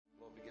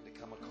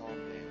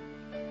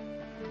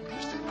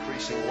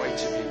releasing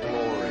weights of your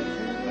glory.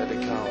 Let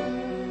it come.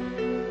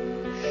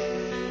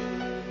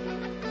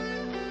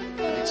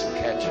 I need some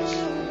catches.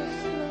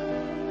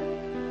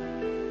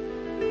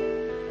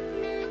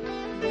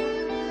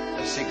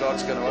 I see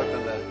God's going to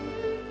open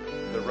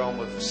the realm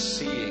of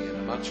seeing in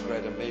a much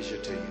greater measure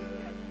to you.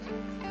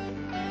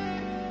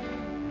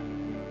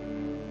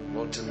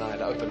 Lord,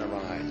 tonight, open our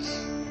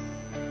eyes.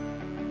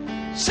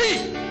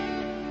 See!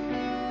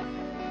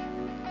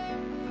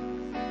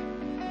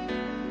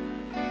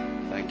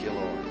 Thank you,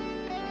 Lord.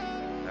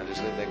 Now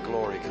just let that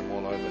glory come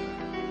all over her.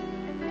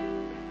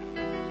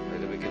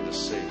 Let her begin to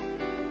see.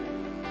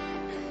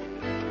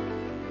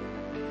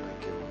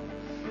 Thank you, Lord.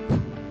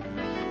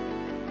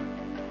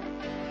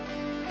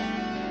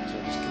 So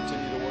just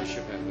continue to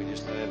worship Him. We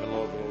just never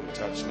know the Lord will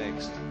touch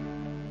next.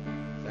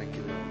 Thank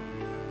you, Lord.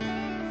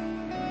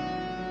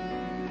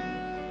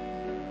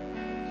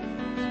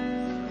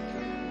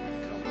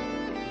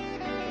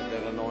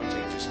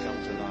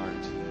 Come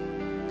tonight.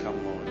 Come,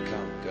 Lord,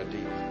 come. Go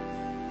deeper.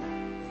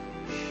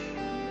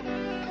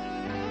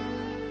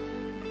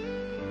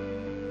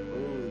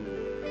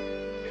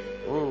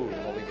 Ooh,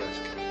 Holy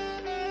Ghost, come.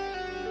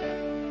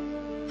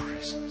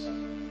 Presence.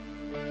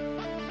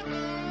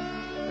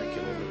 Thank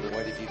you, Lord. Let the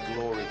weight of your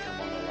glory come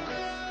on her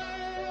life.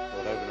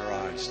 Lord, open her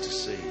eyes to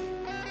see.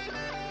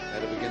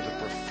 Let her begin to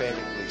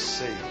prophetically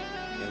see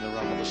in the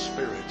realm of the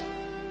Spirit.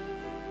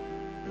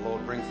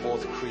 Lord, bring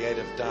forth a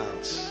creative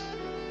dance.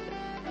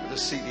 Let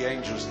us see the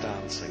angels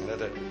dancing.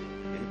 Let it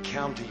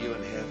encounter you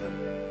in heaven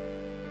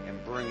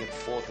and bring it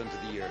forth into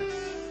the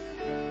earth.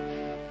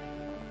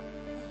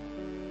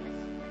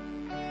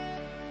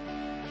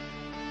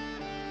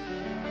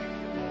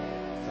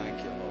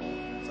 Thank you,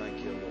 Lord. Thank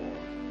you, Lord.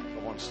 He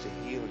wants to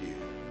heal you.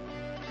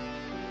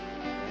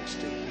 He wants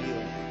to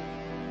heal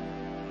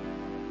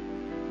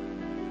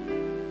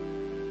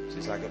you.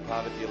 It's like a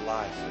part of your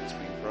life that's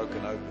been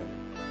broken open.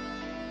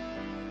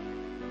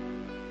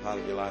 Part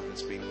of your life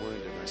that's been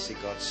wounded. I see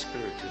God's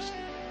Spirit just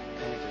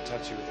coming to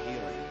touch you with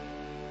healing.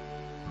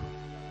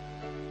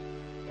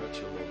 Touch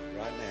you, Lord,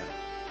 right now.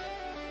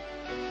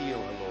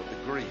 Heal her, Lord, the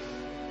grief,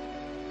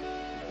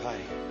 the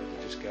pain. Let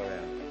it just go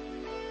out.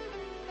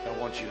 I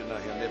want you to know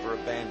He'll never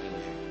abandon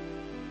you.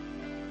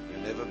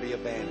 You'll never be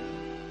abandoned.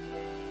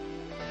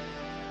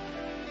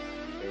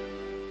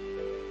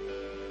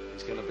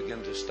 It's going to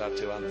begin to start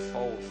to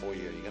unfold for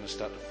you. You're going to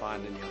start to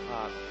find in your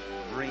heart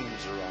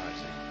dreams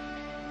arising.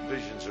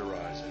 Visions are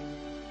rising.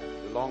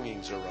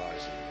 Longings are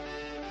rising.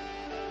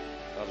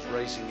 God is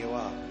raising you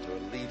up to a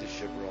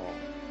leadership role.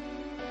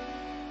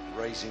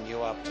 Raising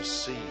you up to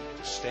see,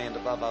 to stand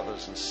above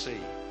others and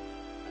see.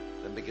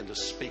 Then begin to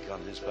speak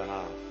on His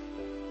behalf.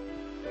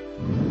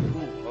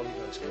 Ooh, Holy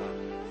Ghost,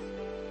 come.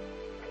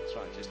 That's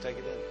right, just take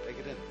it in, take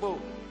it in.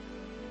 Boom.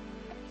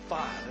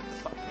 Fire, let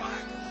the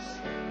fire.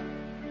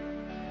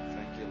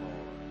 Thank you,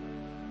 Lord.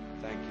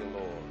 Thank you,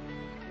 Lord.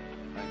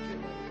 Thank you,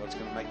 Lord. God's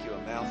going to make you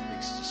a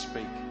mouthpiece to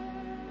speak.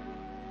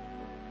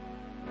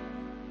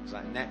 It's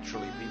like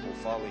naturally people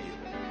follow you.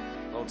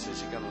 The Lord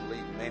says you're going to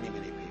lead many,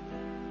 many people.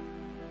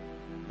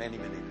 Many,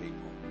 many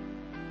people.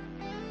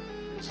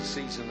 It's a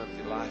season of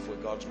your life where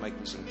God's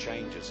making some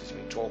changes. He's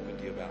been talking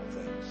to you about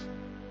things.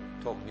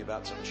 Talking to you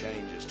about some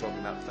changes. Talking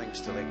about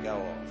things to let go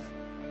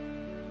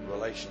of.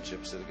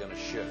 Relationships that are going to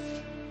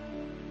shift.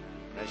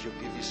 And as you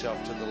give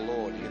yourself to the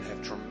Lord, you're going to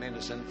have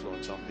tremendous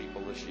influence on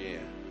people this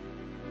year.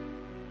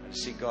 And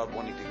see God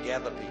wanting to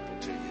gather people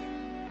to you.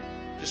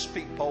 Just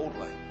speak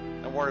boldly.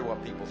 Don't worry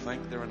what people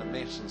think. They're in a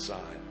mess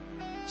inside.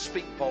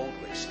 Speak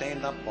boldly.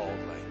 Stand up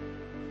boldly.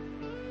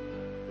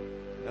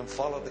 Don't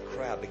follow the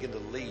crowd. Begin to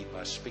lead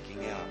by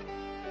speaking out.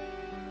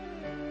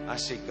 I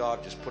see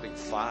God just putting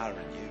fire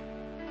in you.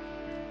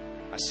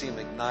 I see Him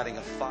igniting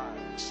a fire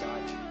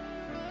inside you.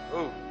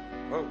 Oh,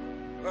 oh,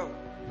 oh.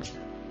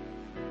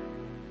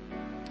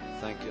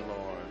 Thank you,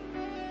 Lord.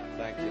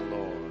 Thank you,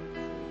 Lord.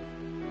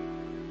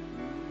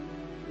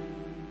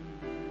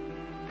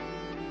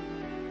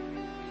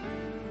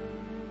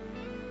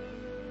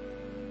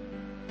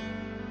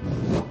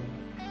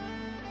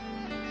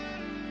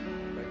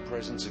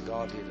 Presence of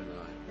God here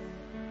tonight.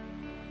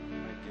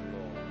 Thank you,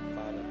 Lord.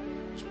 Father,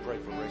 just pray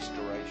for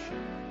restoration.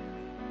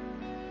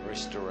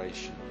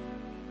 Restoration.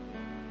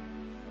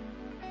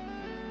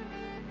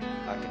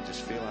 I can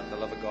just feel like the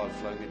love of God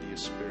flowing into your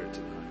spirit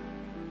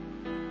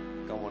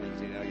tonight. God wanting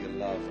you to know you're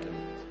loved and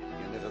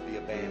you'll never be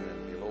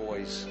abandoned. You'll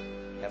always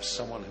have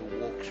someone who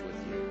walks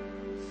with you,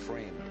 a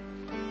friend.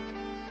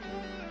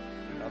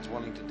 God's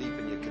wanting to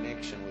deepen your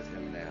connection with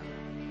Him now.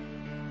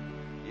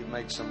 You've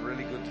made some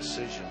really good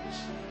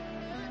decisions.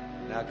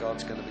 Now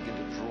God's going to begin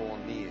to draw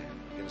near.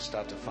 You're going to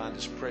start to find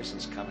His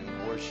presence coming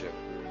in worship.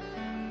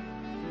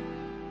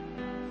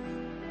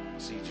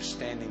 See you just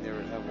standing there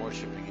at home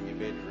worshiping in your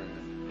bedroom.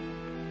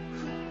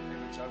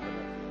 And it's over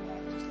your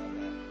life just like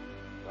that.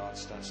 God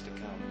starts to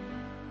come.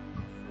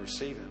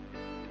 Receive it.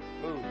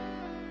 Boom.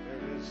 There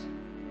it is.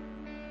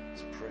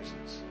 It's a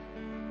presence.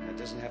 It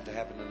doesn't have to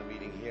happen in a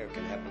meeting here. It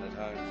can happen at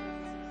home.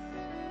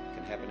 It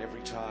can happen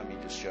every time you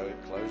just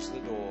close the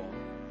door,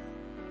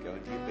 go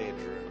into your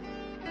bedroom,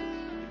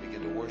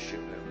 to worship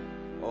Him.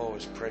 Oh,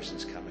 His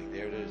presence coming.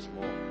 There it is.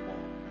 More.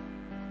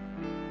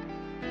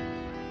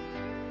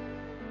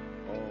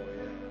 Oh,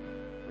 yeah.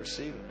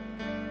 Receive it.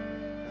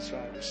 That's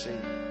right. Receive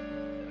it.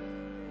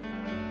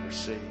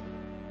 Receive.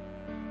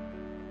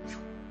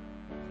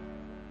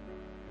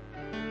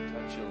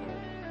 Touch you,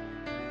 Lord.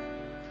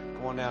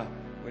 Come on now.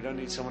 We don't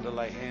need someone to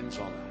lay hands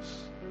on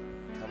us.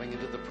 Coming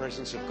into the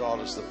presence of God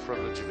is the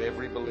privilege of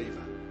every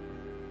believer.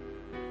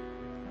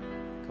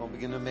 Come on,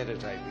 begin to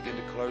meditate. Begin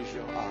to close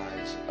your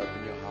eyes.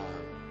 Open your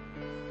heart.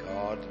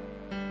 God,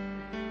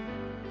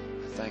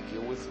 I thank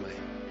you with me.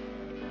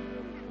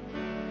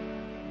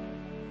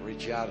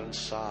 Reach out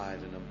inside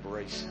and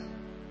embrace Him.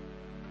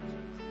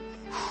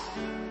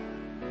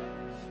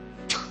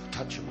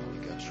 Touch Him, Holy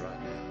Ghost,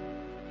 right now.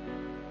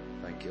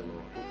 Thank you,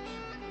 Lord.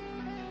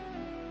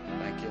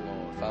 Thank you,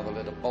 Lord. Father,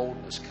 let a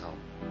boldness come.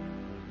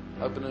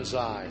 Open His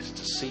eyes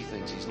to see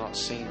things He's not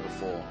seen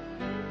before.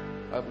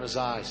 Open His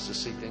eyes to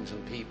see things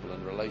in people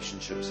and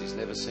relationships He's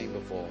never seen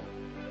before.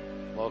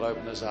 Lord,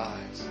 open His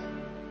eyes.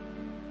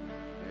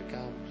 Here it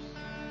comes.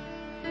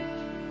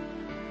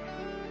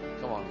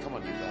 Come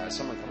on, you guys.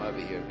 Someone come over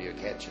here and be a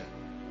catcher.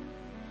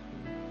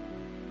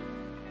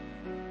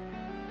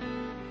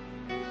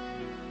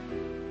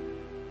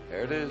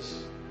 There it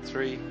is.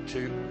 3,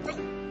 2.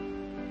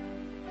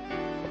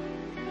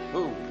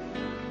 Boom.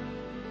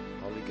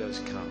 Holy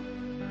Ghost, come.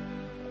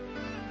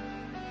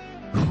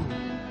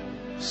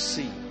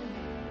 See.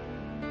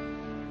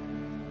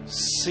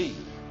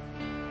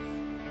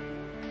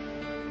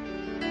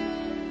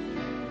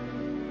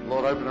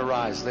 Lord, open her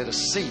eyes. Let us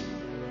see.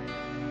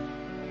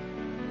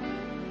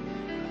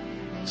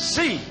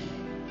 See.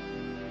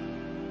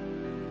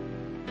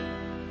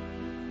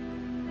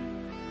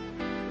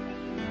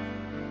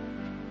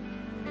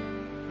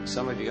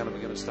 Some of you are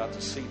going to start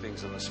to see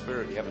things in the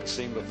Spirit you haven't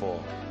seen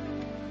before.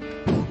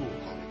 Ooh,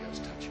 Holy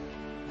Ghost, touch you.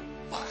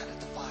 Fire, let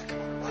the fire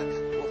come on right now.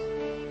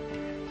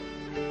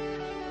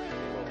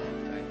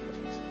 Thank you,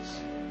 Jesus.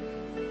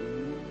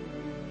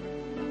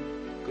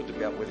 Good to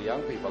be up where the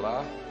young people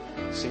are.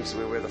 Seems to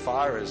be where the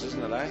fire is,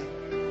 isn't it, eh?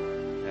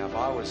 Now, if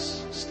I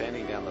was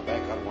standing down the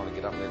back, I'd want to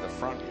get up near the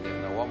front. You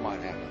never know what might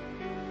happen.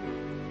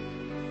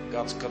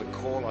 God's got a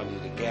call on you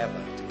to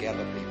gather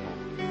people,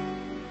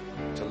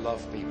 to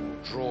love people,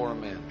 draw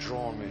them in,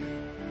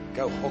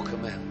 go hook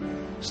them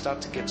in.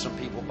 Start to get some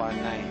people by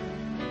name.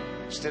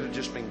 Instead of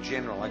just being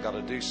general, I got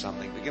to do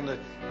something. Begin to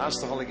ask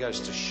the Holy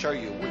Ghost to show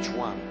you which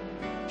one.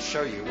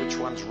 Show you which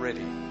one's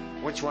ready.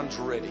 Which one's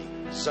ready.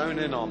 Zone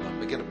in on them.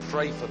 Begin to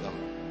pray for them.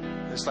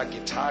 It's like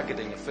you're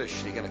targeting a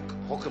fish. You're going to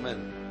hook them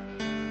in.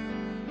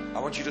 I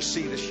want you to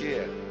see this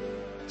year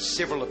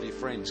several of your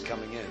friends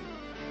coming in.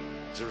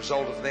 As a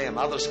result of them,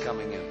 others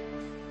coming in.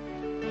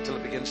 Until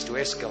it begins to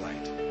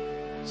escalate.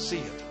 See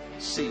it.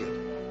 See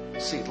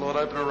it. See it. Lord,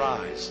 open her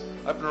eyes.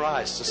 Open her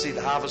eyes to see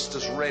the harvest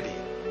is ready.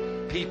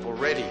 People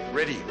ready.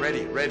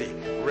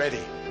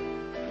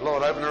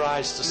 Lord, open her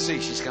eyes to see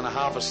she's going to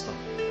harvest them.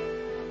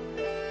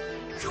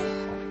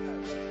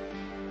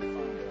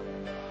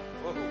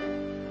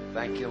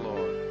 Thank you,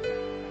 Lord.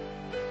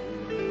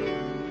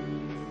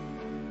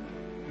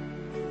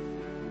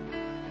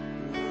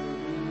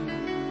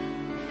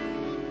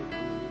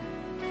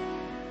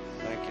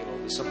 Thank you, Lord.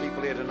 There's some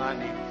people here tonight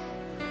need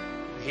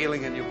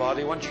healing in your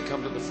body. Why don't you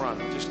come to the front?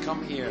 Just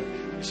come here.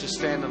 Let's just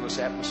stand in this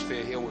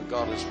atmosphere here where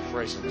God is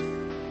present.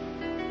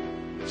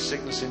 There's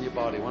sickness in your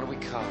body. Why don't we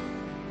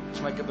come? Let's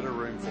make a bit of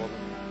room for them.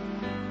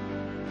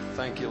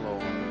 Thank you,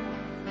 Lord.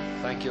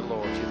 Thank you,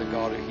 Lord. You're the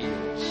God who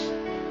heals.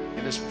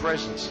 In His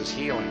presence is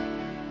healing.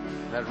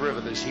 In that river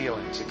there's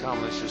healing. So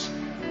come, let's just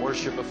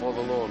worship before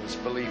the Lord. Let's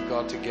believe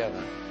God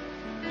together.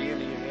 Ian,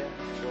 are you here?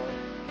 Joy?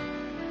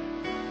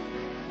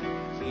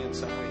 Is Ian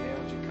somewhere here?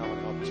 Would you come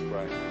and help us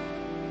pray?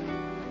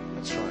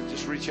 That's right.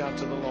 Just reach out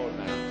to the Lord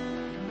now.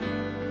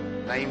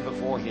 Name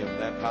before Him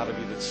that part of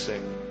you that's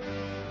sick.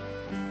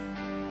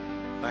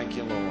 Thank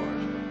you, Lord.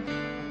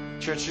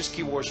 Church, just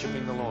keep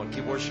worshiping the Lord.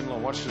 Keep worshiping the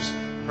Lord. Watch this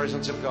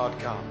presence of God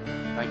come.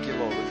 Thank you,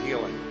 Lord, with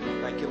healing.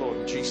 Thank you, Lord.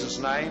 In Jesus'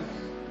 name,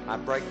 I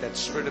break that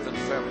spirit of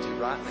infirmity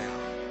right now.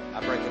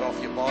 I break it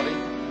off your body.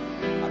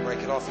 I break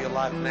it off your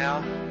life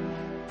now.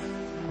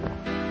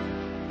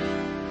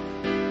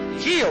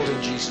 Healed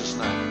in Jesus'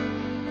 name.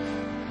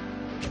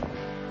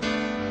 In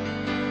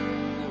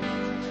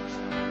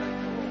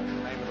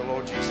the name of the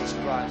Lord Jesus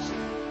Christ,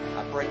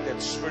 I break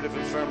that spirit of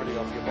infirmity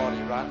off your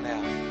body right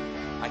now.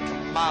 I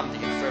command the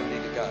infirmity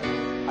to go.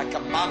 I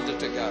command it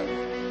to go.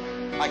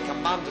 I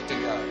command it to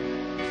go.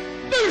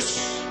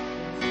 Loose!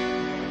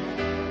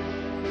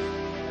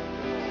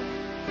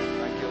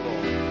 Thank you,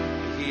 Lord.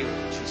 Heal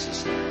in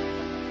Jesus' name.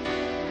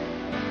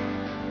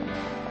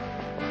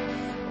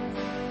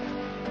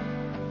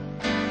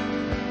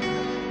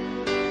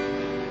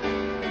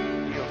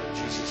 Heal in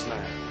Jesus'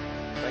 name.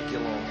 Thank you,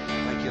 Lord.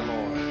 Thank you,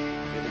 Lord.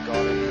 You're the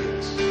God who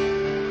heals.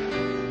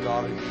 You're the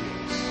God who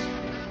heals.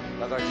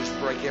 Father, I just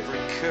break every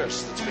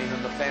curse that's been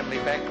in the family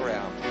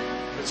background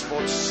that's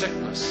brought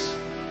sickness,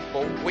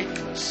 brought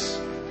weakness.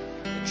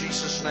 In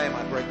Jesus' name,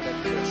 I break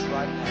that curse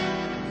right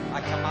now. I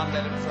command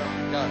that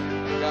infirmity. Go,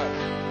 go,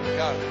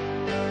 go,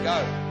 go.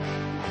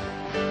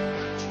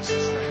 In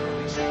Jesus' name,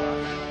 release it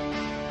right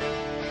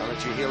now. I'll let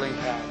your healing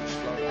power just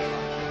flow in your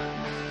life.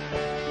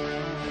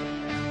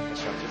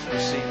 That's right. Just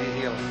receive your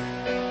healing.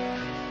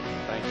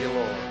 Thank you,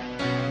 Lord.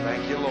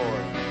 Thank you,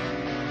 Lord.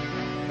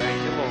 Thank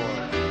you, Lord.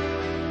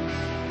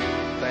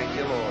 Thank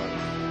you, Lord.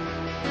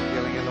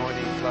 Healing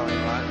anointing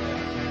flowing right now.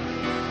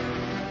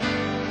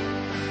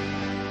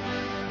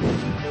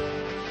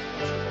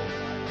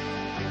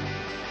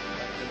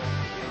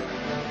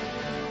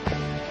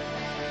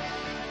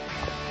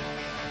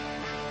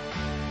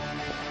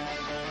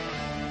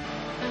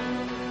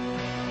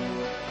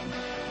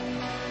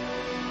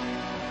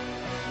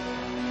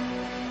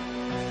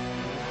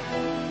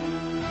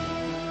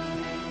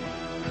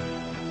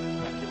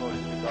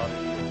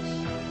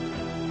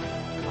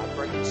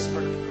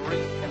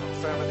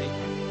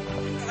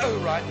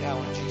 Right now,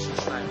 in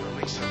Jesus' name,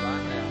 release it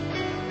right now.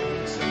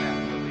 Release it now,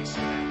 release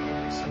it now,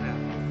 release it now,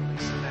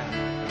 release it now,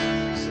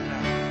 release it now,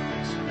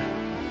 release it now,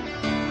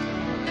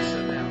 release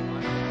it now,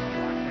 right now,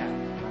 right now,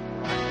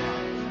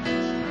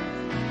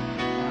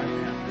 right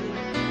now.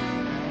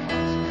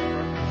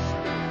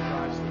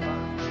 Rise the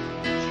bones.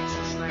 In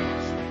Jesus' name, I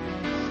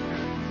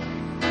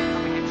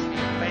come against the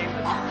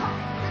abandonment.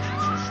 In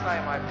Jesus'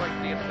 name, I break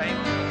the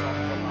abandonment of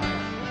the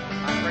life.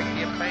 I break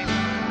the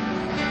abandonment.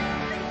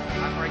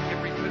 I break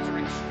every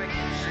glittering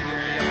expectancy of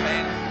the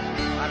abandoned.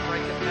 I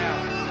break it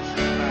now in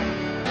Jesus' name.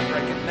 I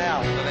break it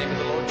now in the name of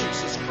the Lord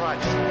Jesus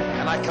Christ.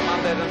 And I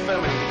command that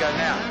infirmity to go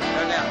now.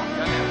 Go now.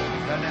 Go now.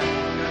 Go now.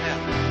 Go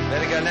now.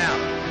 Let it go now.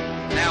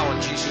 Now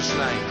in Jesus'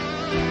 name.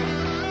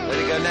 Let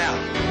it go now.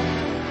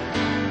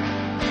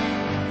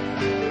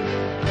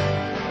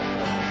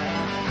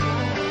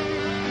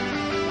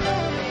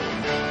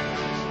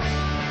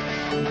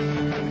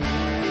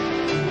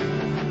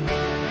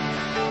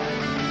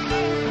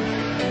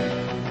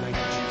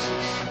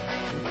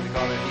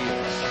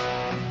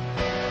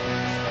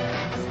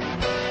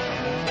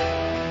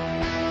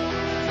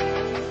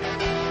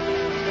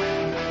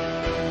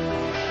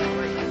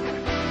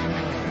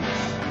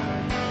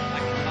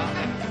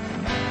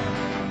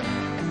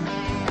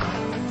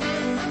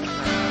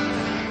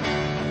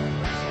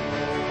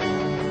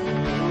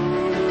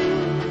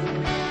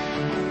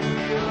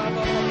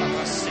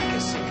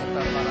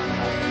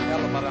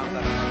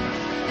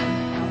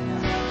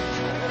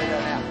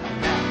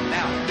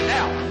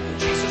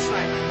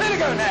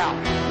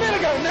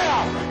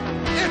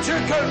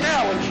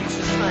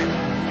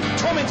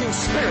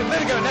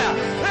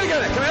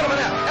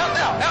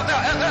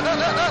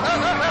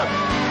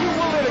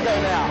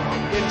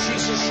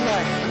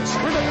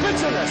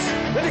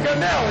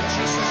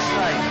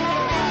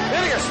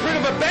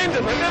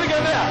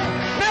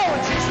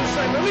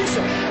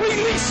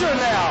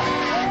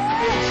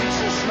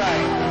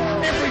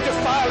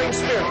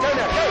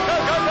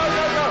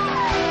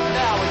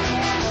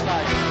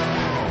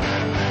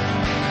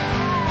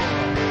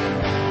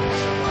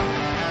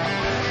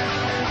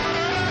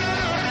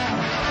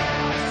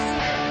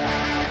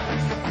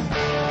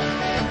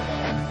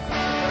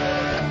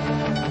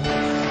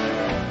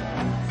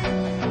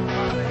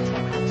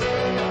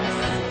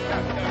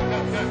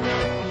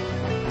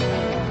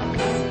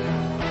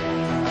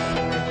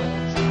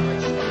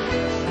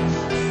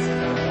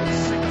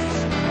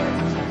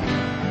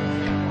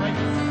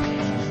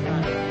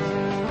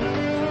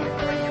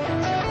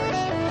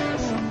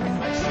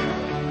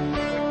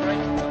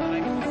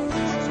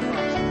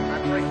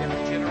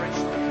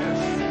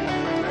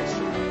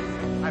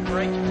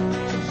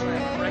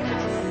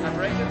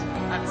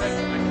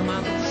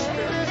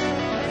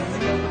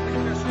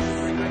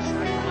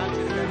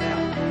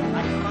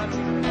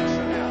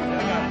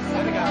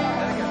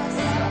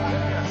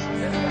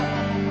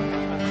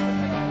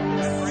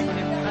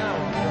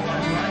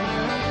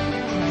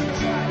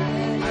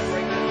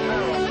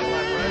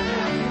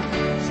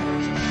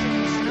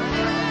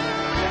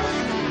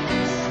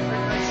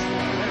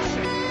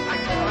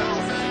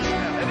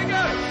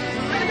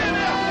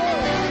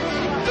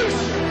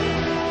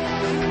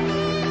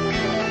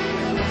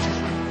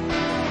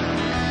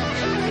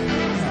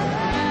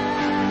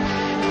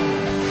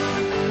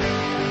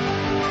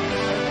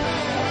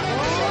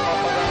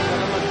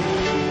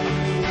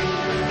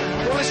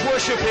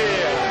 Worship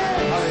here.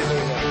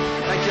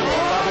 Hallelujah. Thank you,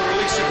 Lord. Father,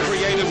 release a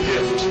creative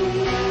gift.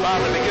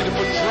 Father, begin to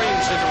put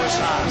dreams into his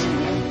heart.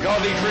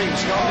 Godly dreams,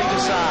 godly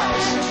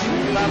desires.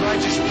 Father, I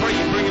just pray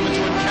you bring him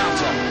into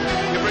encounter.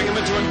 You bring him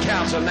into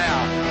encounter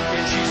now.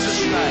 In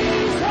Jesus' name.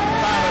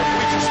 Father,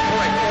 we just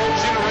break all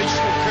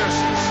generational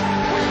curses.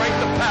 We break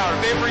the power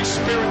of every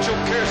spiritual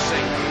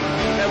cursing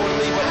that would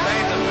leave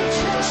abandonment,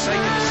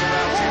 forsakenness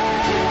around you.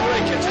 We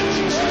break it in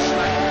Jesus'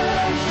 name.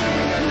 And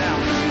we go now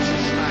in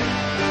Jesus' name.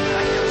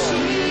 Thank you,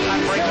 Lord. I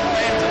break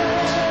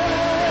abandonment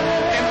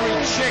and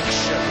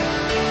rejection.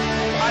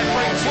 I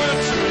break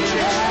words of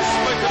rejection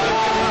spoken of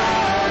your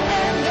life.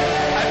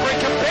 I break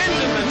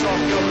abandonment of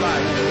your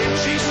life in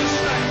Jesus'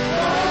 name.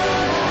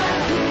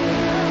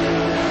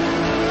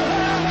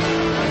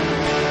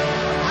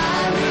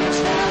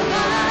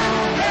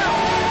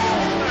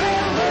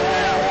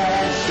 Now,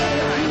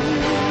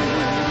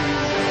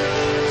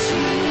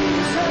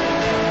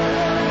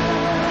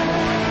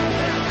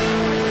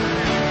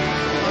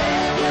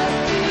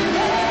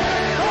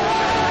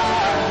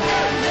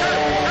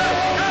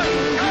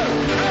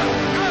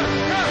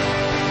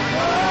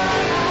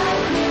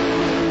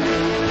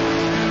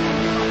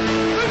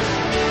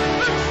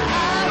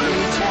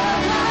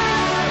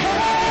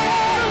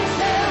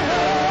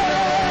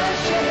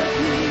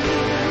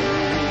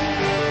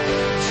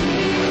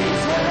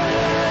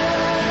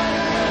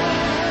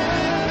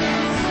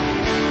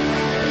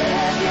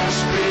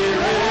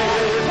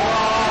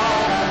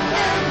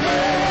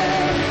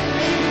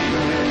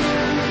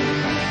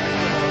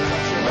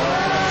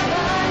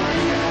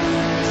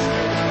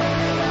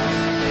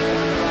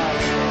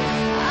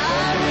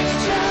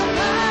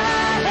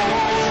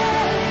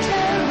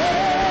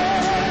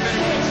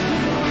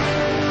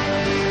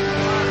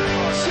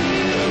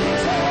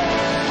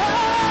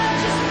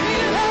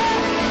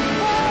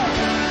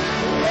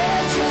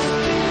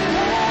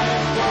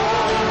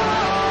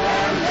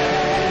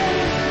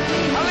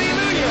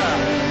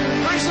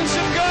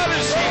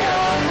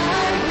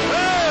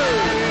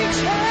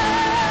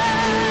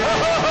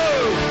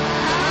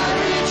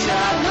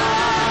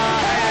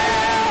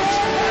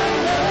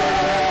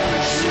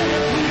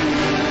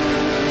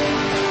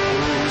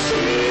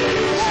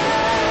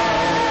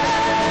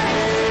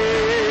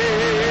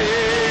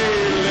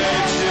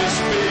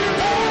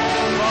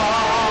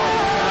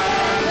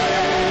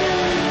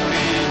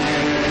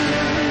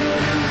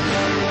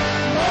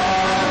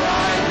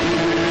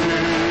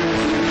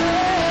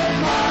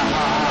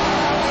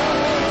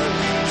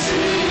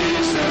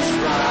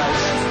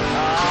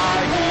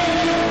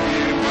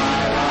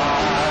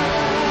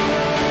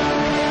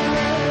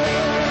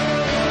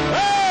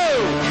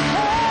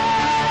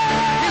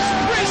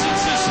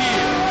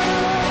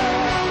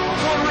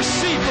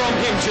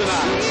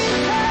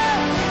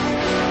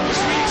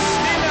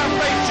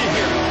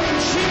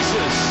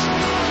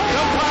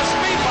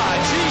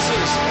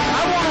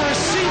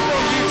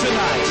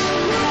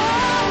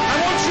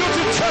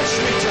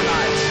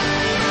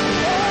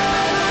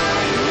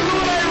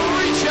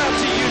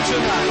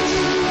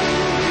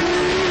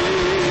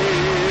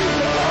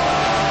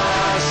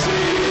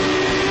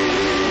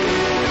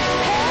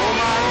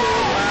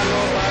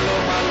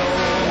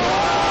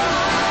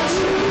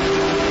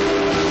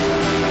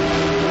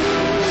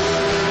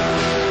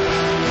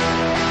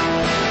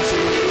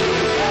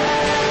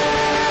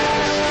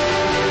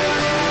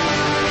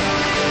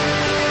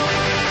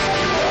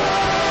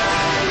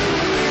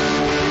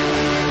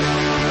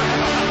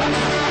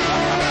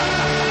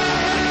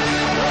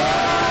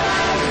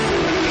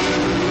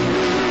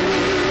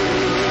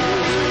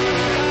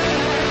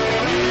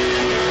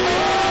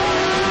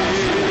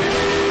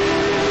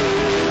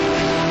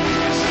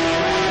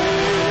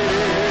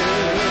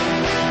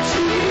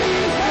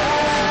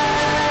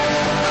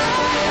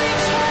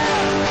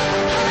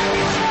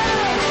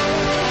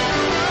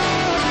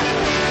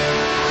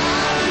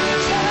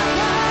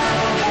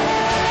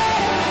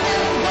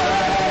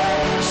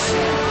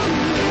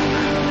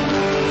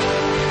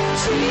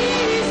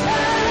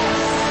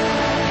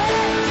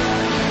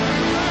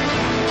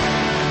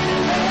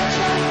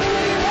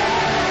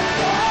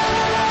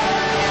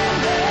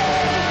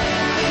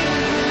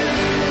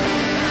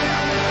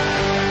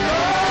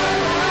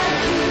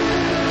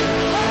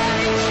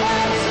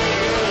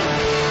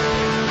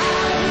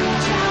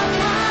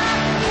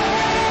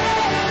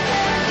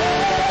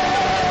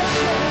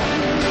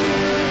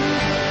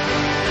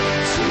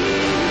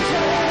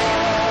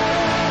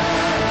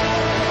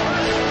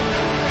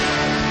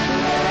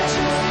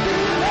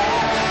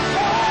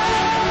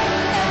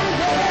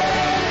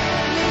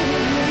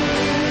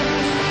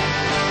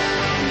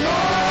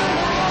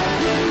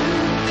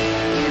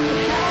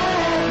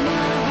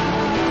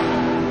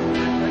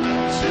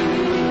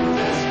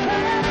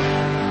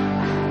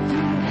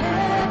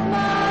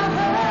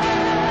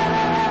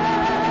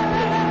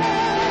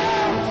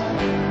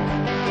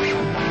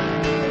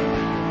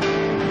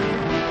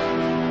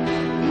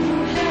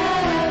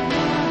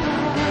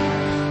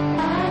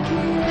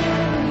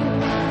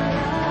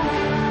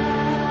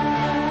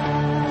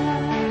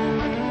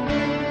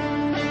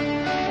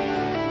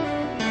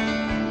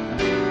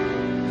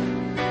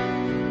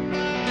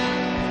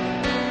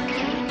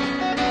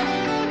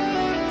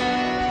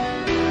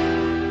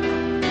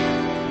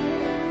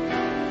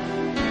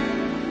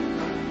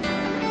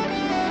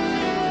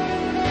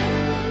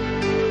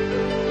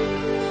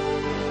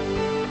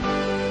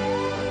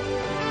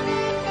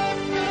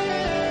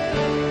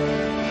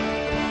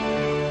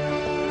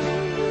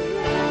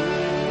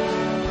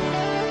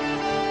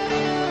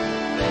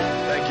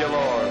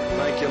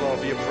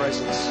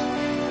 presence.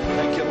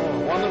 Thank you,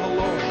 Lord. Wonderful,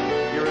 Lord.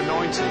 Your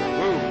anointing.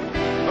 Woo.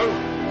 Woo.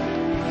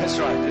 That's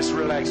right. Just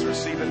relax.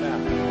 Receive it now.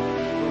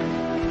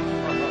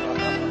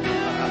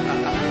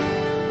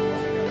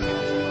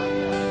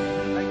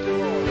 Thank you,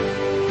 Lord.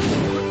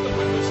 Put the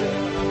windows in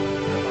and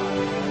open your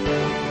life.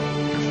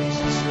 In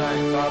Jesus'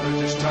 name, Father,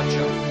 just touch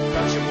him.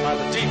 Touch him,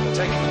 Father. Deeper.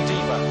 Take him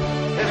deeper.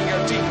 Let him go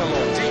deeper,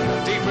 Lord. Deeper.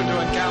 Deeper into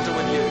encounter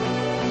with you.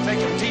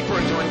 Take him deeper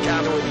into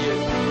encounter with you.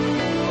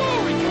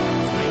 Glory God.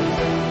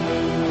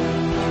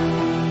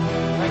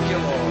 Thank you,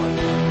 Lord.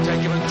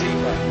 Take him in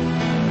deeper.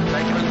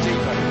 Take him in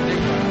deeper.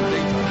 Deeper.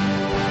 Deeper.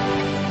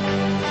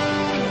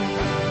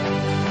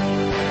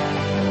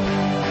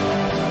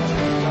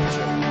 Touch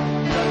him.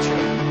 Touch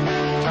him.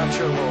 Touch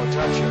him, Lord.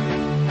 Touch him.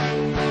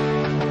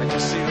 I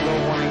just see the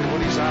Lord wanting to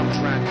put his arms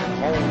around you and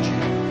hold you.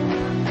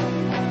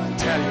 I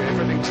tell you,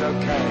 everything's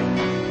okay.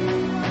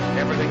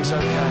 Everything's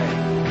okay.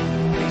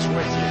 He's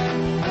with you.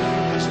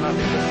 There's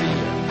nothing to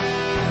fear.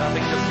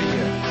 Nothing to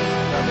fear.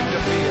 Nothing to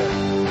fear.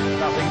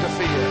 Nothing to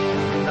fear.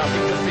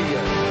 Nothing to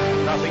fear.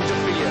 Nothing to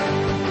fear.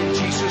 In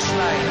Jesus'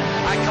 name,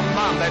 I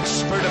command that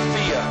spirit of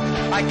fear.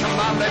 I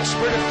command that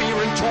spirit of fear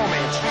and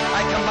torment.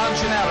 I command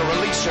you now to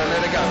release her.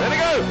 Let her go. Let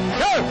her go.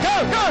 Go, go,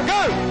 go,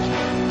 go.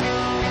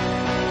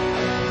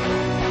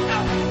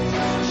 Out. In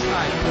Jesus'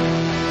 name.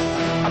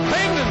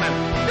 Abandonment.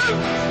 Go.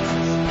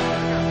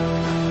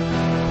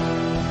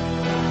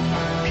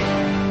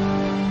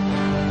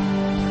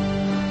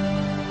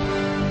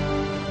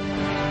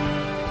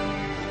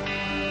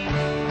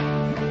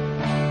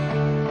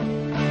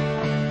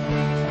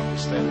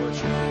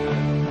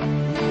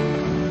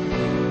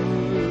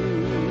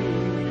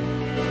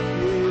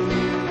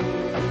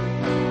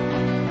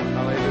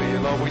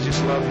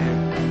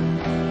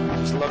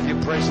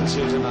 Presence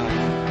here tonight.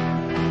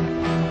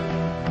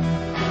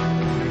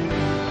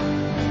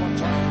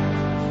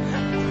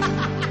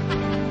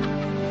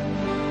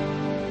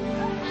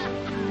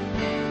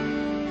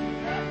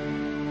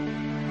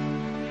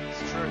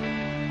 It's true.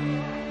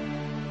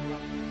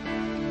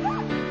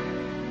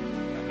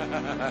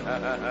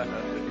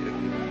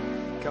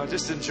 Come on,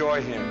 just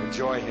enjoy him.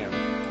 Enjoy him.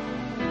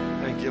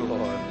 Thank you,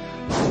 Lord.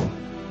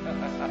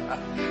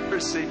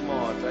 Receive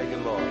more. Thank you,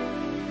 Lord.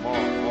 More.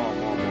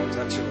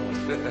 Touch you, Lord.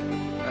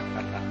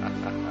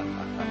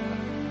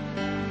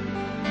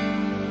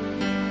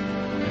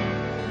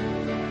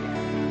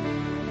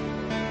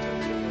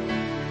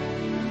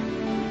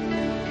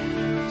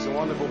 It's a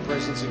wonderful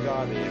presence of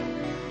God here.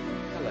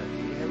 Hello,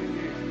 how are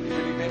you? You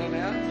really better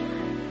now?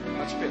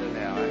 Much better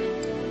now, eh?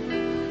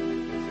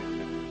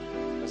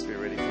 Must be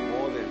ready for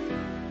more then.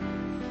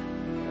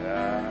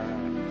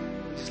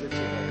 Just lift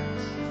your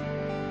hands.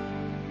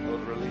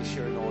 Lord, release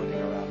your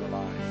anointing around the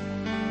life.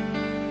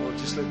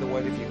 Just let the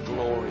weight of your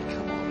glory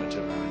come on it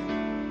tonight.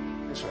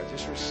 That's right,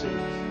 just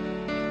receive.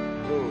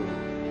 Oh.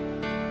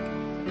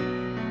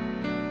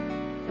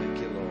 Thank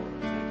you, Lord.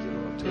 Thank you,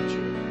 Lord. Touch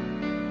you.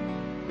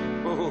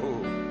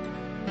 Oh.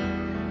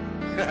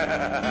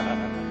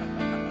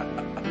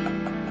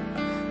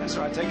 That's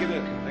right, take it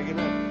in. Take it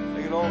in.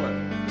 Take it all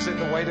in. Just let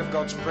the weight of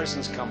God's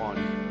presence come on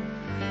you.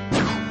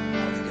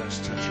 Holy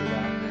Ghost, touch you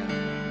right now.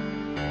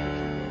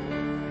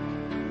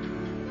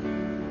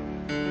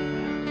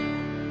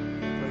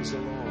 Praise the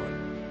Lord.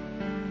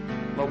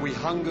 Lord, we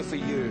hunger for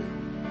you.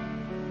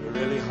 We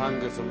really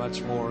hunger for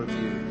much more of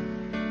you.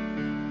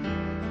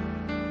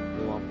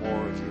 We want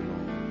more of you,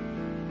 Lord.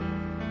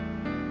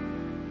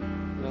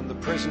 And in the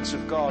presence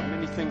of God,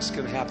 many things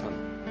can happen.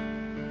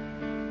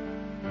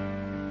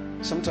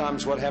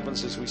 Sometimes what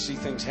happens is we see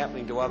things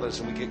happening to others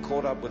and we get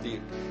caught up with the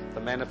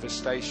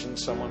manifestation,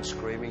 someone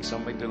screaming,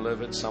 someone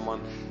delivered,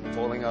 someone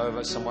falling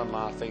over, someone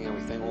laughing, and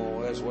we think,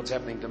 oh, that's what's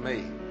happening to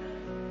me.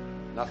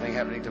 Nothing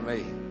happening to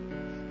me.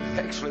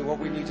 Actually, what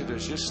we need to do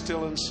is just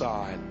still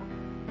inside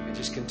and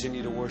just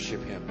continue to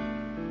worship Him.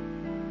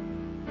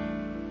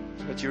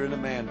 But you're in a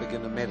man,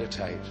 begin to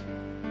meditate.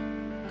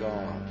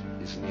 God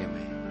is near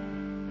me.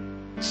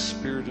 His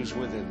Spirit is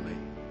within me.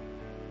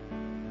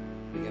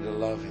 Begin to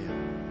love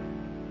Him.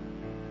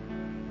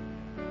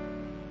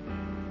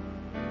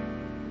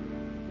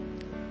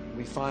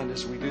 We find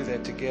as we do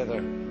that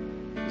together,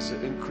 as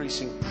an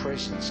increasing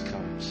presence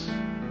comes.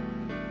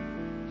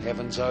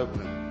 Heaven's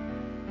open.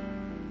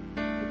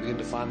 We begin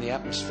to find the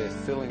atmosphere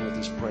filling with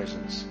His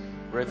presence.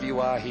 Wherever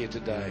you are here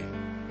today,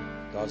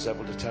 God's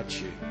able to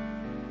touch you.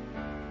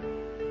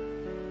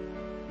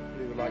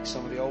 We would like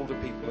some of the older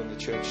people in the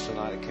church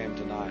tonight that came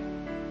tonight.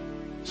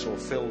 Saw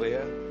Phil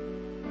there.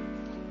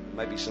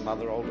 Maybe some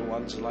other older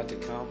ones would like to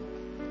come.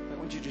 Why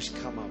don't you just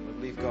come up? I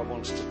believe God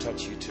wants to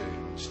touch you too. He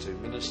wants to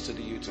minister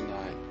to you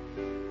tonight.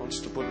 Wants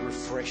to put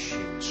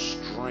refreshing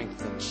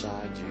strength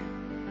inside you.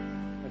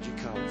 Why don't you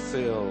come?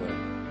 Phil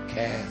and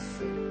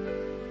Kath and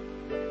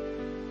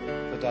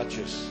the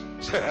Duchess.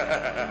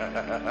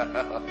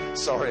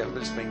 Sorry, I'm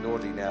just being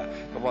naughty now.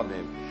 Come on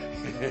then.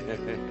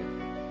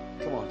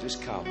 Come on,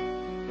 just come.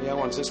 The young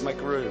ones, let's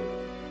make room.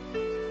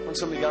 Want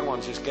some of the young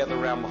ones just gather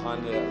around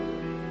behind there.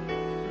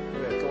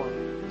 Yeah, come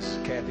on. This is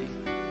Kathy.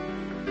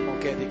 Come on,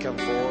 Kathy, come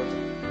forward.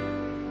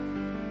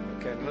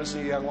 Okay, and listen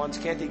to you young ones.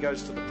 Kathy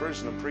goes to the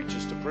prison and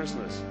preaches to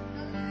prisoners.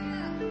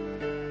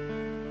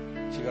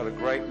 She got a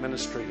great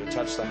ministry to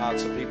touch the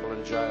hearts of people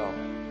in jail.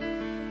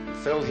 And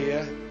Phil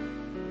here,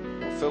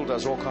 well, Phil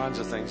does all kinds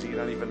of things that you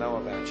don't even know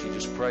about. She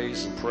just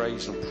prays and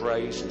prays and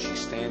prays, and she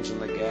stands in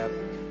the gap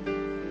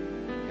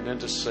and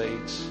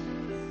intercedes.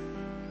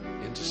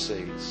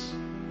 Intercedes.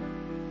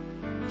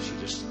 She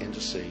just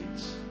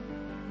intercedes.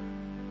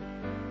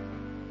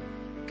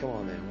 Come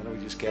on then, why don't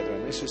we just gather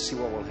and let's just see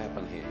what will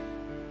happen here.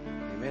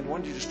 Amen. Why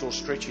don't you just all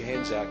stretch your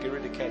hands out, get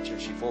ready to catch her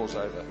if she falls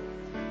over.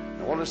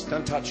 I want us,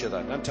 don't touch her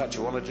though, don't touch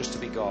her. I want her just to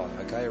be God.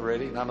 Okay,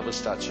 ready? None of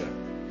us touch her.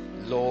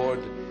 Lord,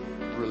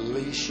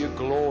 release your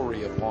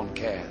glory upon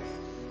Kath.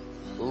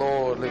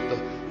 Lord,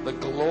 let the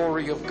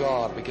glory of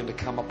God begin to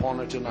come upon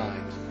her tonight.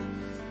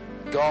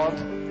 God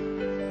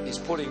is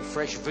putting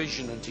fresh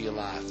vision into your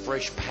life,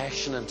 fresh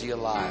passion into your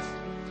life,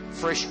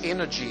 fresh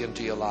energy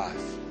into your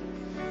life.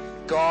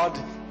 God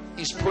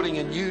is putting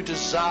a new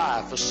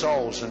desire for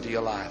souls into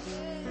your life.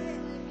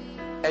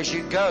 As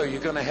you go,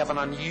 you're going to have an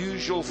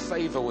unusual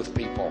favor with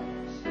people.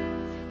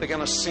 They're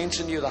going to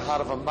sense in you the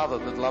heart of a mother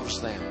that loves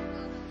them.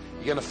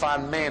 You're going to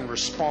find men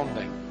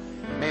responding,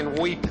 men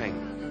weeping,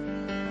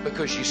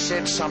 because you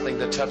said something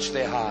that touched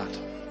their heart.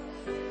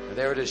 And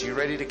there it is. You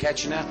ready to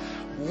catch it now?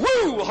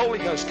 Woo! Holy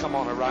Ghost, come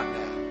on her right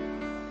now.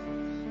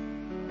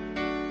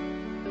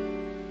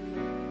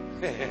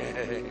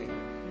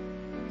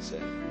 So,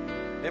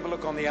 never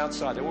look on the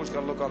outside. You always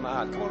got to look on the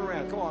heart. Come on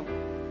around. Come on.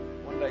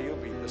 One day you'll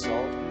be this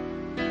old.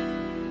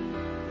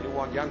 You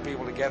want young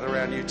people to gather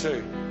around you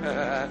too.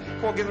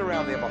 Come on, get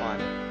around there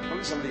behind you. Look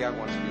at some of the young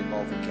ones to be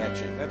involved in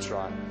catching. That's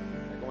right.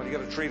 Come on, you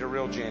got to treat her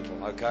real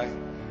gentle, okay?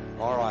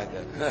 All right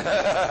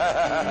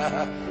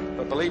then.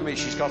 But believe me,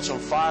 she's got some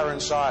fire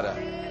inside her.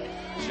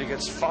 She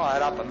gets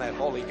fired up in that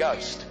Holy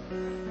Ghost.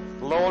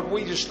 Lord,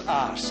 we just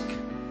ask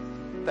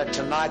that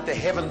tonight the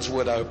heavens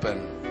would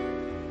open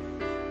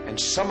and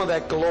some of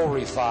that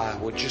glory fire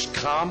would just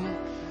come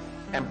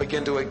and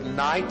begin to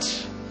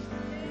ignite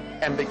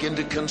and begin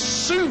to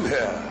consume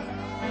her.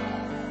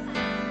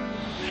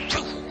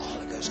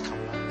 Holy Ghost, come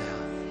right now.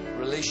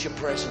 Release your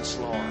presence,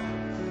 Lord.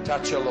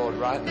 Touch her, Lord,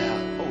 right now.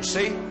 Oh,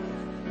 see?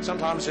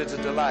 Sometimes there's a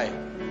delay.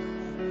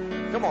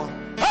 Come on.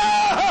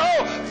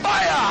 Oh,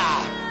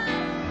 fire!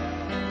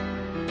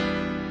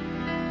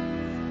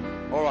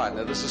 All right,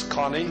 now this is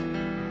Connie.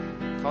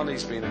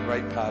 Connie's been a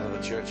great part of the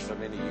church for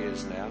many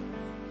years now.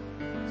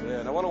 So,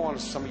 yeah, now what I want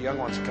is some young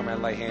ones to come out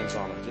and lay hands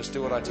on her. Just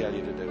do what I tell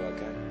you to do,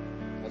 okay?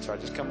 That's right.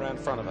 Just come around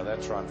in front of her.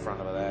 That's right, in front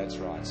of her. That's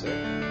right. See?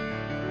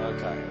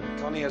 Okay.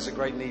 Connie has a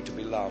great need to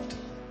be loved.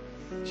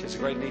 She has a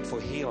great need for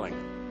healing.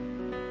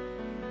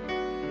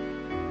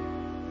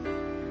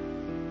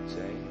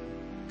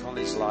 See?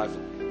 Connie's life,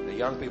 the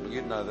young people,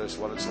 you'd know this,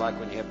 what it's like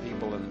when you have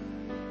people and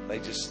they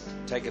just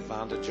take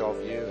advantage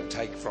of you and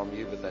take from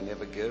you, but they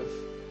never give.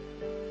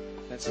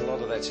 That's a lot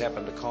of that's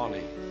happened to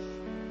Connie.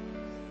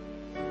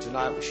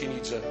 Tonight she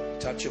needs a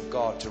touch of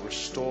God to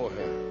restore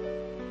her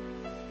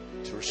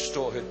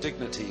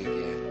dignity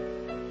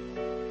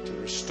again, to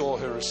restore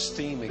her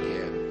esteem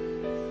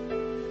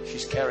again.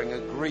 She's carrying a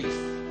grief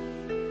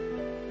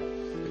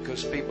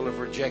because people have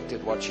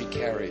rejected what she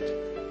carried,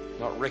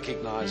 not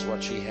recognized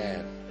what she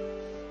had.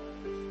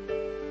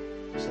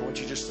 So I want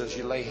you just, as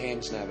you lay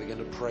hands now, begin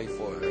to pray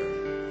for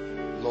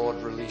her.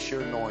 Lord, release your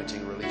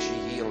anointing, release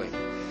your healing.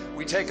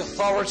 We take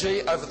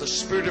authority over the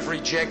spirit of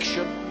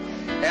rejection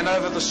and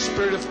over the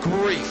spirit of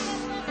grief.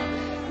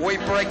 We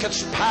break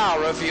its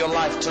power over your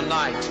life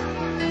tonight.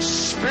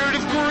 Spirit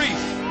of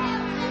grief,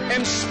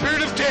 and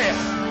spirit of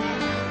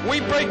death, we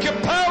break your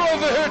power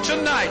over her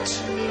tonight.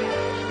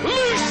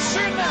 Loose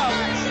her now.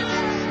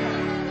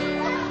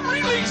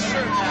 Release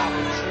her now.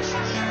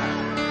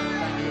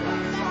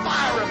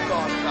 Fire of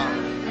God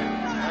come.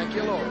 Thank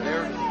you, Lord.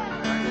 There it is.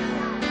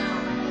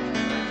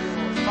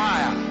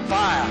 Fire,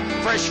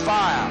 fire, fresh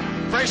fire,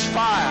 fresh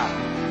fire.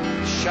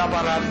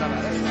 Shabaranda.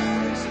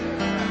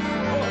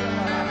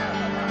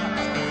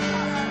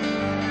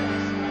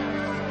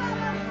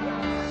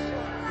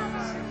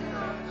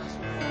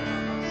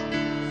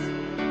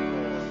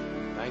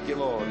 Thank you,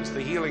 Lord. It's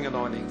the healing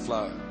anointing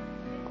flow.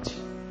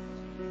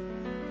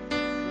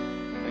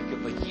 Make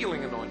it the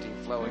healing anointing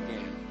flow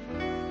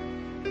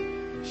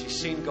again. She's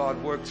seen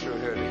God work through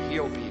her to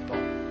heal people.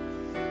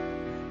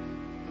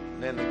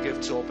 And then the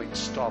gift's all been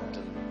stopped.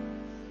 And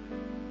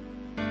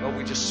Lord,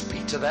 we just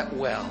speak to that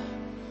well.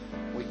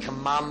 We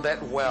command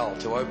that well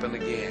to open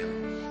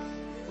again.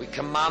 We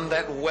command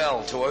that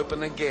well to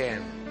open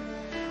again.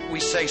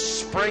 We say,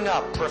 spring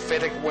up,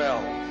 prophetic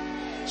well.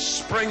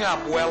 Spring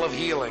up, well of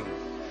healing.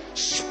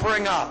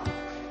 Spring up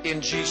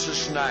in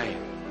Jesus' name.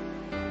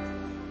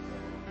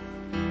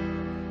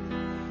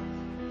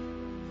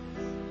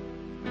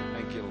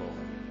 Thank you,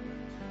 Lord.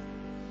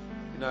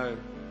 You know,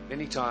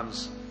 many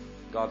times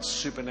God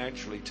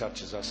supernaturally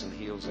touches us and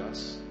heals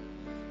us.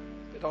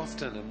 But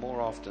often and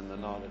more often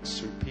than not, it's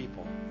through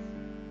people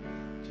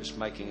just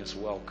making us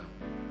welcome.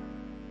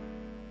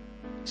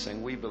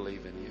 Saying, we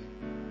believe in you.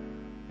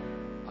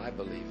 I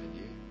believe in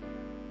you.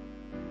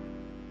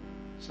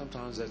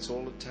 Sometimes that's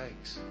all it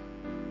takes.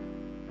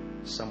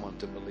 Someone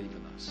to believe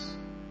in us.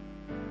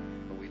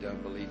 But we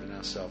don't believe in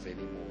ourselves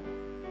anymore.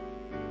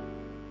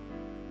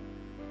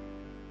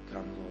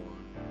 Come, Lord.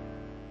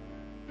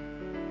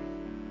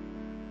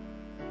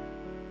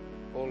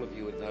 All of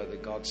you would know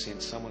that God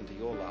sent someone to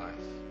your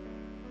life.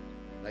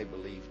 They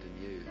believed in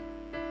you.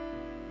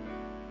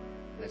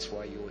 That's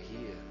why you're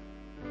here.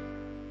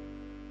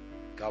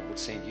 God would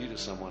send you to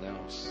someone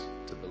else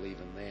to believe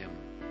in them.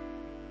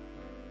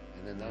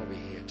 And then they'll be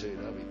here too.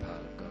 They'll be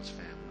part of God's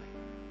family.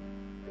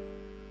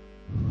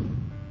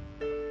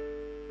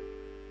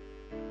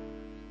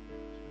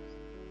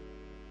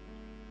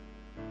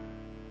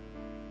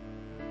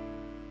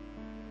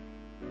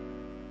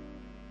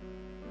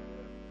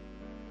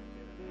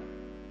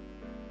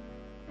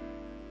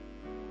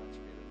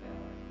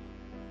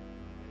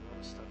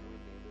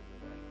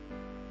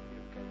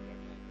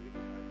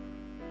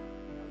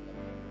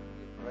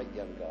 Great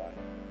young guy.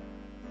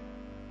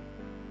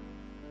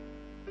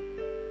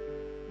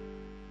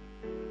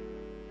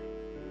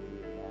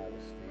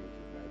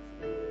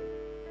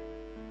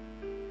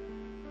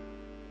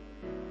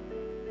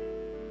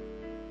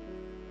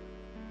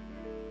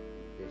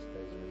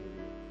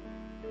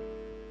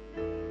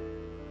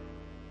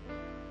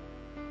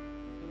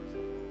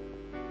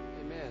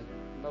 Amen.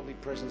 Lovely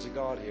presence of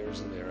God here,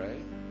 isn't there, eh?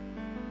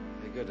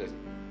 They're good at,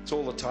 it's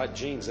all the tight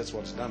jeans, that's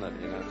what's done it,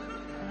 you know.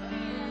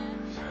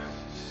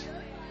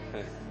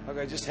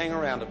 Okay, just hang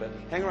around a bit.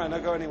 Hang around,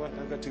 don't go anywhere,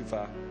 don't go too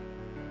far.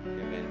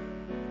 Amen.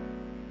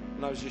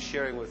 And I was just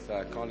sharing with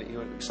Connie, you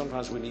know,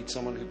 sometimes we need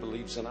someone who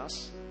believes in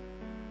us.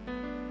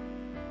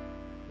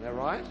 Isn't that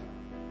right?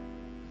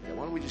 Yeah,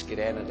 why don't we just get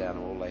Anna down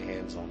and we'll lay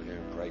hands on her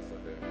and pray for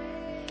her.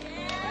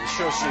 I'm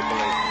sure she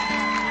believes.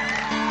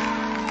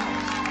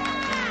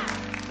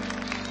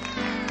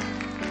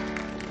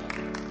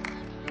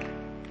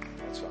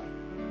 That's right.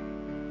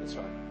 That's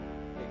right.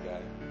 There you go.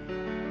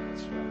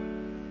 That's right.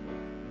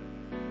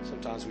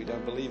 Sometimes we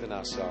don't believe in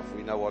ourselves.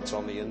 We know what's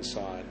on the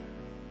inside.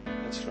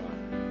 That's right.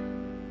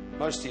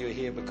 Most of you are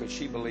here because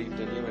she believed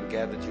in you and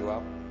gathered you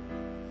up.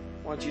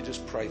 Why don't you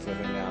just pray for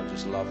her now and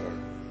just love her.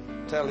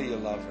 Tell her you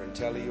love her and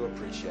tell her you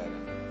appreciate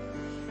her.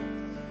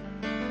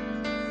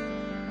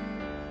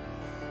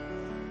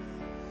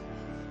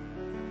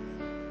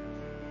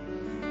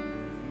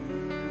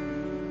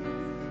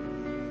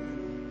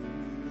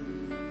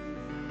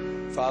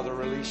 Father,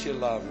 release your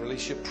love,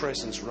 release your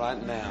presence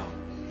right now.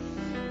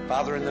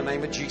 Father, in the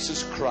name of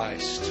Jesus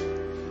Christ,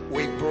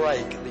 we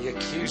break the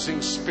accusing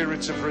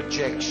spirits of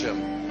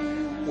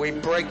rejection. We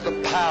break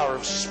the power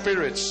of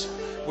spirits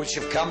which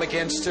have come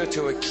against her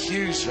to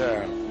accuse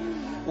her.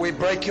 We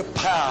break your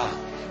power.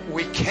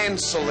 We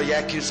cancel the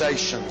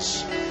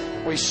accusations.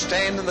 We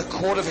stand in the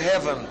court of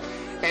heaven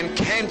and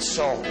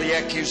cancel the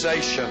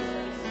accusation.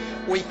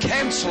 We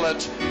cancel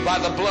it by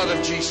the blood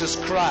of Jesus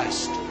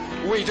Christ.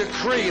 We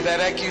decree that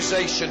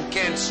accusation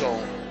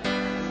cancelled.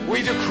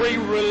 We decree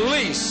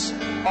release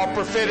of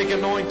prophetic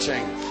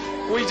anointing.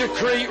 We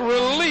decree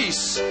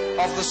release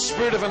of the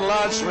spirit of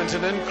enlargement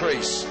and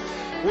increase.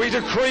 We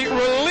decree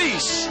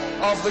release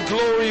of the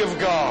glory of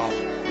God.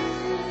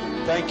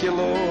 Thank you,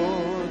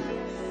 Lord.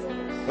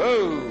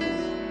 Oh.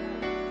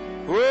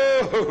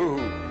 Whoa.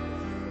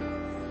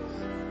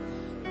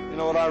 You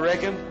know what I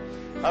reckon?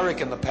 I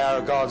reckon the power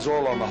of God's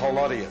all on the whole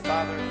lot of you.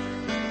 Father,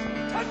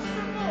 touch them.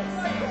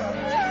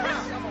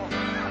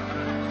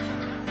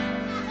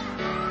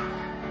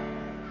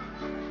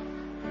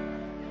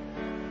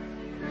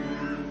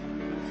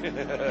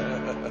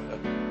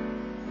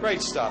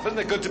 Great stuff. Isn't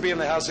it good to be in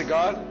the house of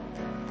God?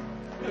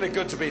 Isn't it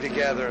good to be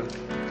together in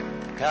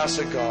the house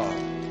of God?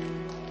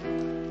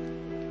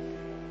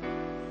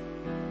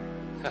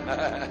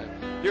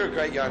 You're a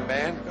great young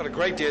man. Got a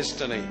great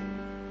destiny.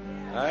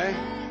 Eh?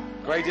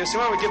 Great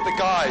destiny. Why don't we get the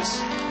guys?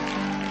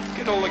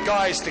 Get all the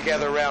guys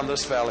together around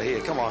this fella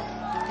here. Come on.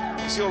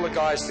 See all the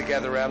guys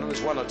together around him.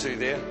 There's one or two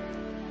there.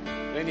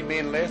 Any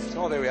men left?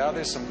 Oh, there we are.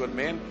 There's some good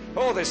men.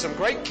 Oh, there's some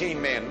great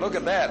keen men. Look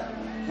at that.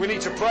 We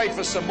need to pray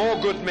for some more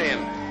good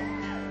men.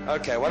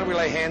 Okay, why don't we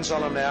lay hands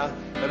on them now?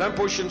 Now don't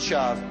push and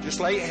shove. Just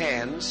lay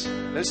hands.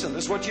 Listen,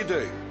 this is what you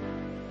do.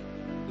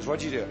 This is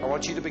what you do. I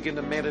want you to begin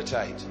to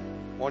meditate.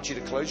 I want you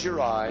to close your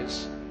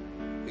eyes.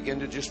 Begin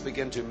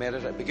to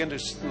meditate. Begin to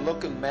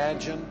look,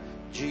 imagine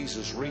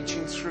Jesus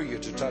reaching through you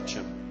to touch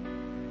him.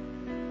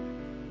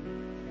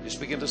 Just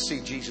begin to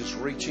see Jesus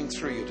reaching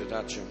through you to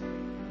touch him.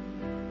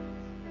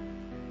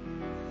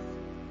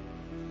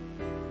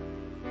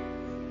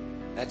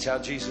 That's how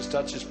Jesus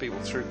touches people,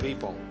 through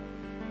people.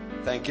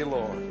 Thank you,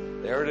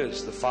 Lord. There it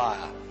is, the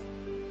fire.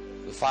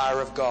 The fire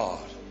of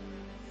God.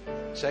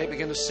 Say,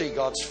 begin to see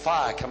God's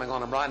fire coming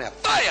on him right now.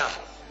 Fire!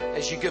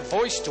 As you give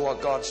voice to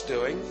what God's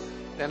doing,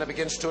 then it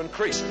begins to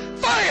increase.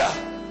 Fire!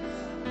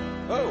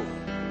 Oh.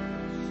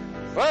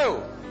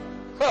 Whoa.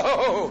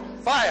 Oh,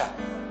 fire.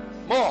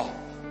 More.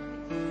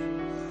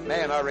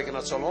 Man, I reckon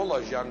that's on all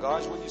those young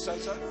guys. Wouldn't you say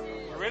so?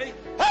 You ready?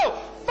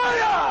 Oh,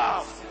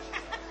 fire!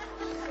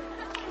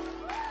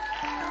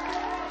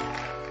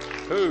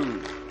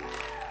 Who?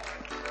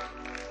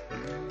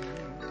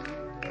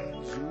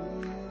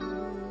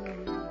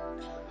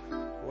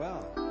 Wow.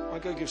 Why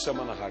go give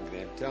someone a hug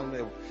then? Tell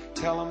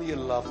them you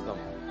love them.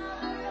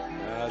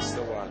 That's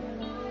the one.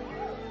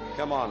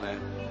 Come on,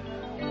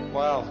 man.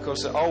 Well, of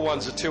course, the old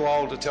ones are too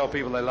old to tell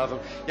people they love them.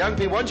 Young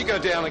people, why don't you go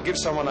down and give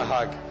someone a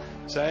hug?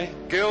 Say,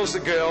 girls the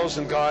girls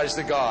and guys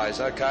the guys,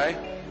 okay?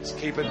 Let's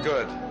keep it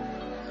good.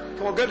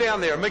 Come on, go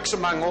down there and mix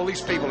among all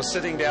these people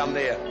sitting down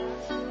there.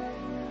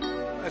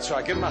 That's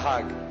right, give them a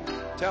hug.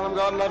 Tell them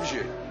God loves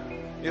you.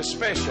 You're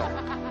special.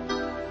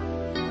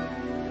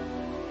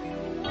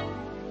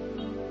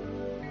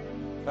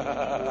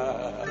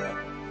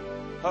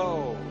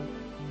 Oh.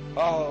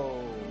 Oh.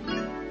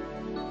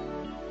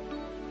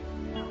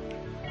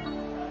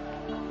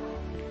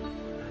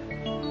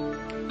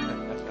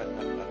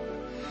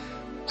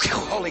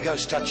 Holy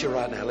Ghost, touch you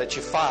right now. Let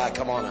your fire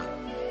come on her.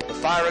 The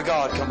fire of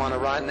God come on her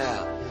right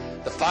now.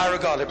 The fire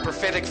of God, the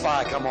prophetic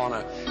fire come on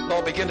her.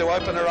 Lord, begin to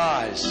open her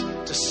eyes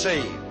to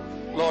see.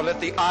 Lord,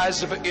 let the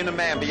eyes of her inner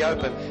man be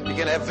open.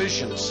 Begin to have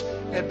visions.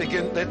 Let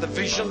the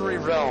visionary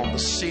realm, the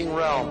seeing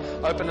realm,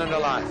 open in her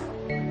life.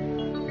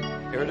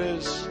 Here it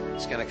is.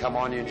 It's going to come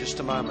on you in just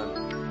a moment.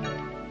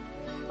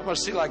 I want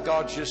to see like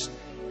God just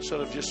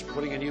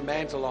putting a new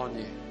mantle on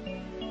you.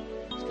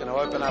 It's going to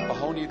open up a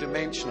whole new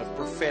dimension of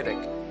prophetic,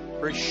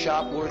 very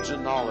sharp words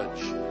of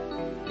knowledge.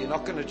 You're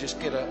not going to just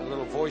get a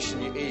little voice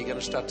in your ear. You're going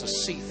to start to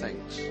see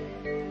things.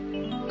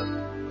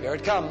 Here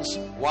it comes.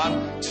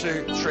 1,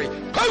 2, 3.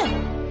 Ho!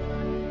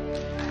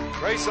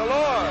 Praise the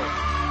Lord.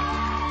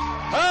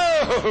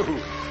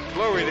 Oh!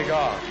 Glory to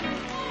God.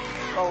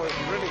 Oh,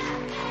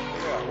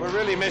 we're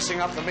really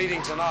messing up the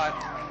meeting tonight.